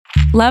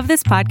Love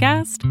this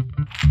podcast?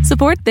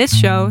 Support this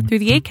show through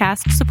the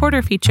Acast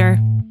supporter feature.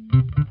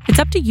 It's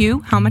up to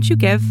you how much you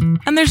give,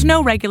 and there's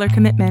no regular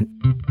commitment.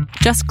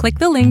 Just click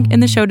the link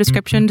in the show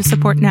description to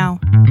support now.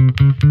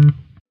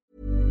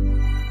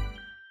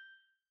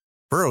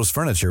 Burrow's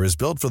furniture is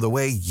built for the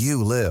way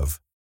you live.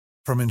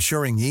 From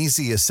ensuring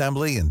easy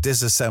assembly and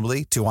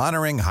disassembly to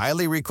honoring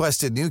highly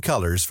requested new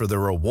colors for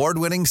their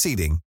award-winning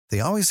seating, they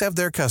always have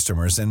their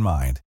customers in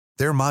mind.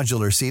 Their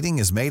modular seating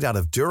is made out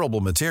of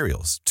durable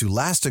materials to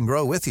last and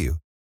grow with you.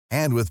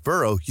 And with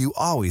Burrow, you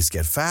always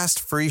get fast,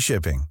 free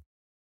shipping.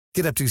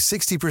 Get up to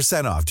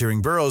 60% off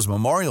during Burrow's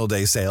Memorial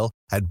Day sale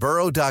at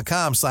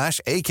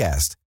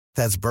burrow.com/ACAST.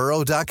 That's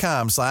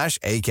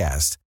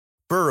burrow.com/ACAST.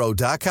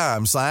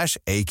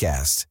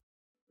 burrow.com/ACAST.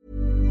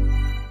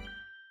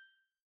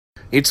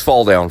 It's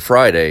Fall Down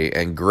Friday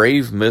and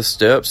grave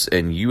missteps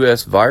in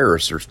U.S.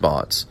 virus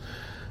response.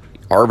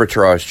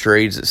 Arbitrage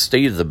Trades at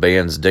State of the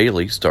Bands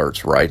Daily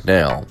starts right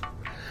now.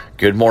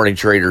 Good morning,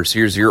 traders.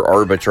 Here's your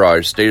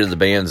Arbitrage State of the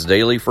Bands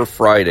Daily for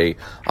Friday,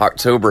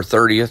 October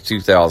 30th,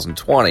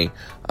 2020.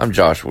 I'm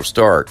Joshua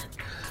Stark.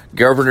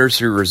 Governors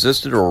who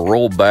resisted or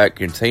rolled back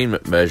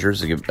containment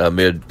measures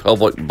amid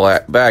public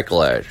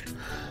backlash.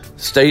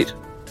 State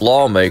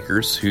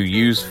lawmakers who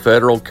use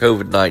federal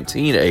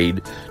COVID-19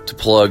 aid to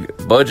plug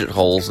budget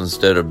holes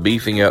instead of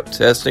beefing up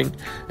testing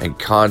and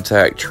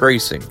contact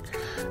tracing.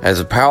 As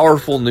a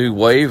powerful new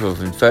wave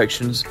of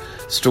infections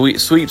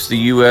sweeps the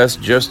U.S.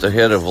 just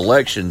ahead of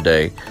Election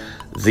Day,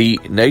 the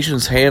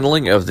nation's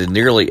handling of the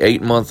nearly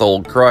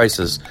 8-month-old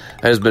crisis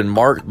has been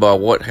marked by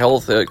what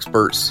health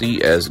experts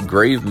see as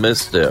grave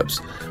missteps,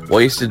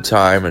 wasted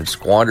time, and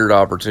squandered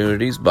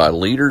opportunities by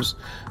leaders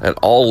at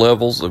all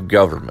levels of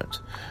government.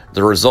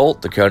 The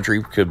result, the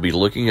country could be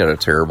looking at a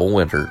terrible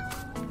winter.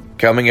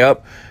 Coming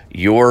up,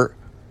 your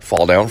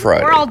Fall Down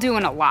Friday. We're all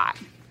doing a lot.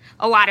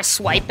 A lot of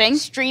swiping,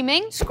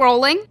 streaming,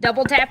 scrolling,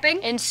 double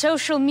tapping, and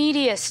social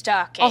media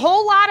stalking. A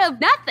whole lot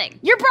of nothing.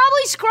 You're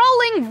probably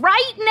scrolling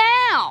right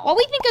now. While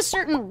we think a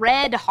certain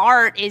red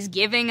heart is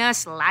giving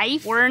us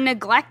life, we're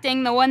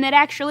neglecting the one that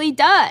actually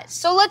does.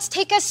 So let's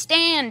take a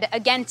stand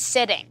against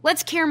sitting.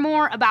 Let's care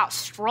more about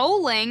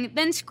strolling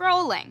than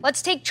scrolling.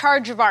 Let's take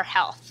charge of our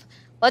health.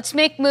 Let's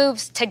make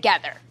moves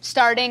together,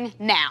 starting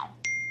now.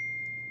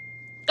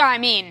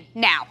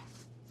 Now.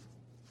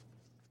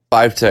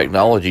 5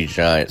 technology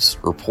giants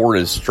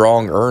reported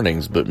strong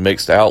earnings but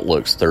mixed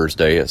outlooks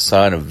Thursday, a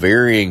sign of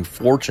varying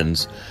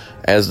fortunes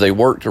as they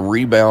work to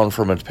rebound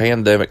from a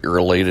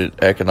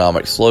pandemic-related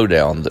economic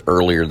slowdown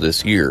earlier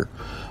this year.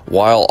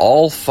 While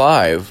all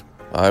 5,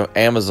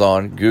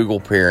 Amazon, Google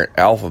parent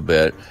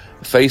Alphabet,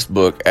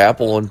 Facebook,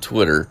 Apple, and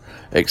Twitter,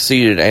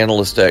 exceeded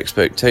analyst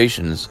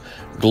expectations,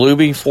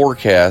 gloomy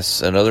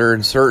forecasts and other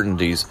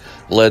uncertainties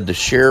led to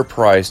share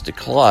price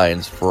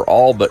declines for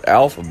all but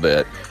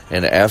Alphabet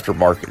and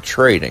aftermarket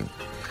trading.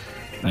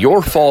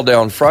 Your Fall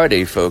Down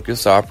Friday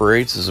focus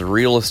operates as a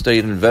real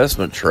estate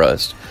investment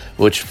trust,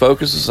 which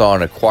focuses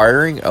on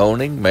acquiring,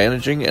 owning,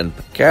 managing, and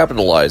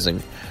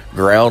capitalizing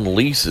ground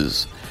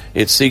leases.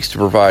 It seeks to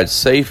provide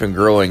safe and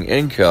growing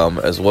income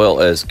as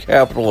well as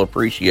capital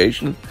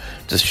appreciation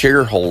to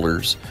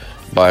shareholders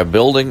by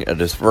building a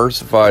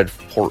diversified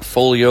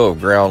portfolio of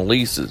ground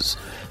leases.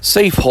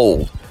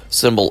 Safehold,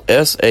 symbol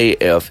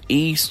SAFE,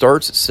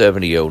 starts at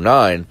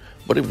 $70.09,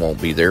 but it won't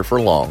be there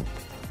for long.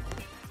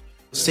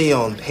 See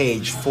on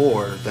page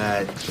 4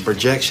 that the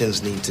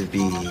projections need to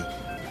be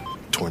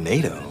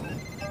tornado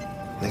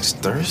next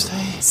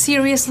Thursday?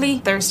 Seriously?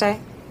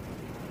 Thursday?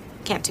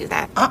 Can't do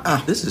that.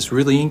 This is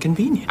really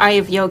inconvenient. I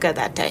have yoga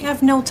that day. I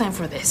have no time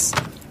for this.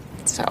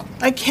 So.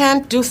 I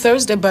can't do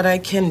Thursday, but I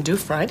can do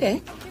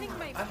Friday.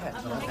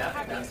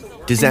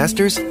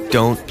 Disasters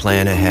don't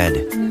plan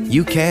ahead.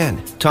 You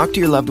can. Talk to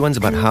your loved ones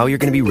about how you're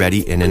going to be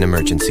ready in an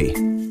emergency.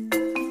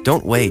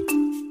 Don't wait.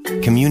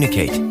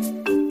 Communicate.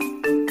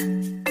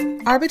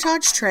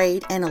 Arbitrage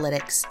Trade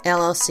Analytics,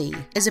 LLC,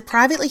 is a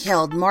privately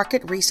held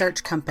market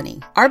research company.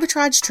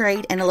 Arbitrage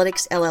Trade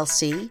Analytics,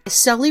 LLC, is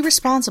solely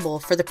responsible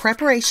for the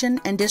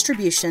preparation and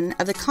distribution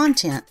of the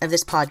content of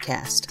this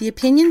podcast. The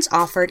opinions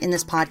offered in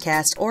this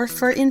podcast are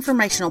for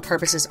informational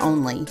purposes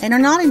only and are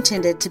not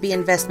intended to be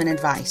investment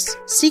advice.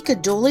 Seek a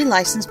duly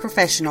licensed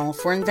professional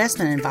for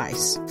investment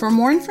advice. For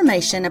more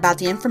information about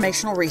the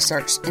informational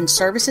research and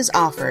services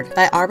offered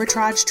by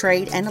Arbitrage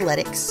Trade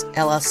Analytics,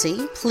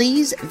 LLC,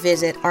 please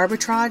visit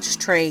arbitragetrade.com.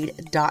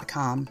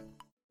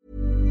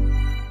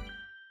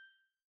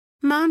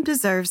 Mom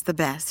deserves the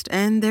best,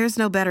 and there's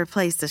no better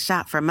place to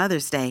shop for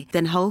Mother's Day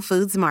than Whole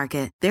Foods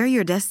Market. They're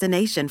your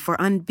destination for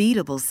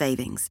unbeatable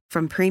savings,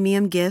 from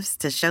premium gifts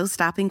to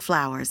show-stopping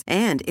flowers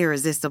and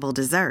irresistible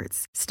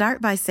desserts.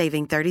 Start by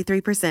saving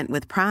 33%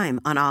 with Prime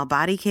on all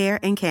body care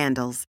and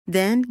candles.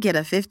 Then get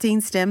a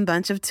 15-stem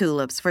bunch of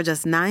tulips for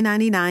just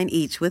 $9.99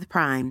 each with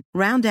Prime.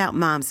 Round out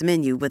Mom's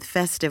menu with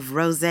festive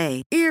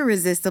rosé,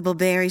 irresistible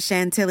berry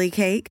chantilly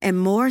cake, and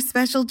more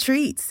special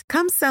treats.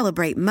 Come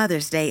celebrate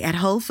Mother's Day at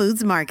Whole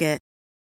Foods Market.